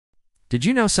Did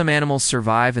you know some animals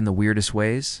survive in the weirdest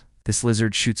ways? This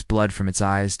lizard shoots blood from its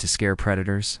eyes to scare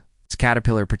predators. Its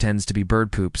caterpillar pretends to be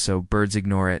bird poop, so birds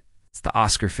ignore it. It's the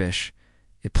Oscar fish.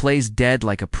 It plays dead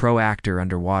like a pro actor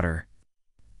underwater.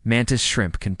 Mantis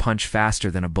shrimp can punch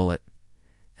faster than a bullet.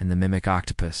 And the mimic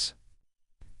octopus.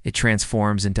 It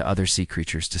transforms into other sea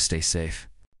creatures to stay safe.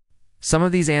 Some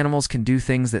of these animals can do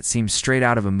things that seem straight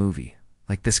out of a movie,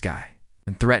 like this guy.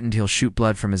 When threatened, he'll shoot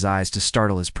blood from his eyes to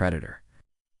startle his predator.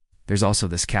 There's also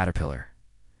this caterpillar.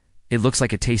 It looks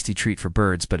like a tasty treat for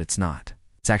birds, but it's not.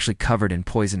 It's actually covered in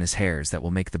poisonous hairs that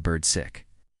will make the bird sick.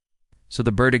 So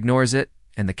the bird ignores it,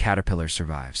 and the caterpillar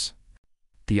survives.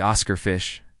 The Oscar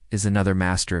fish is another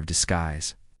master of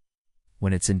disguise.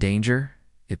 When it's in danger,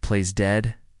 it plays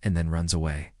dead and then runs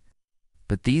away.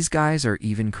 But these guys are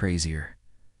even crazier.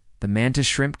 The mantis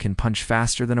shrimp can punch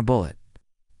faster than a bullet.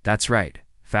 That's right,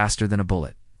 faster than a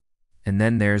bullet. And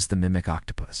then there's the mimic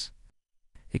octopus.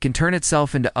 It can turn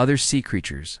itself into other sea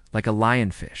creatures, like a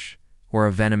lionfish or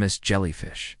a venomous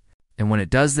jellyfish. And when it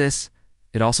does this,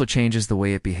 it also changes the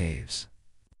way it behaves.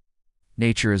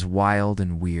 Nature is wild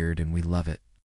and weird, and we love it.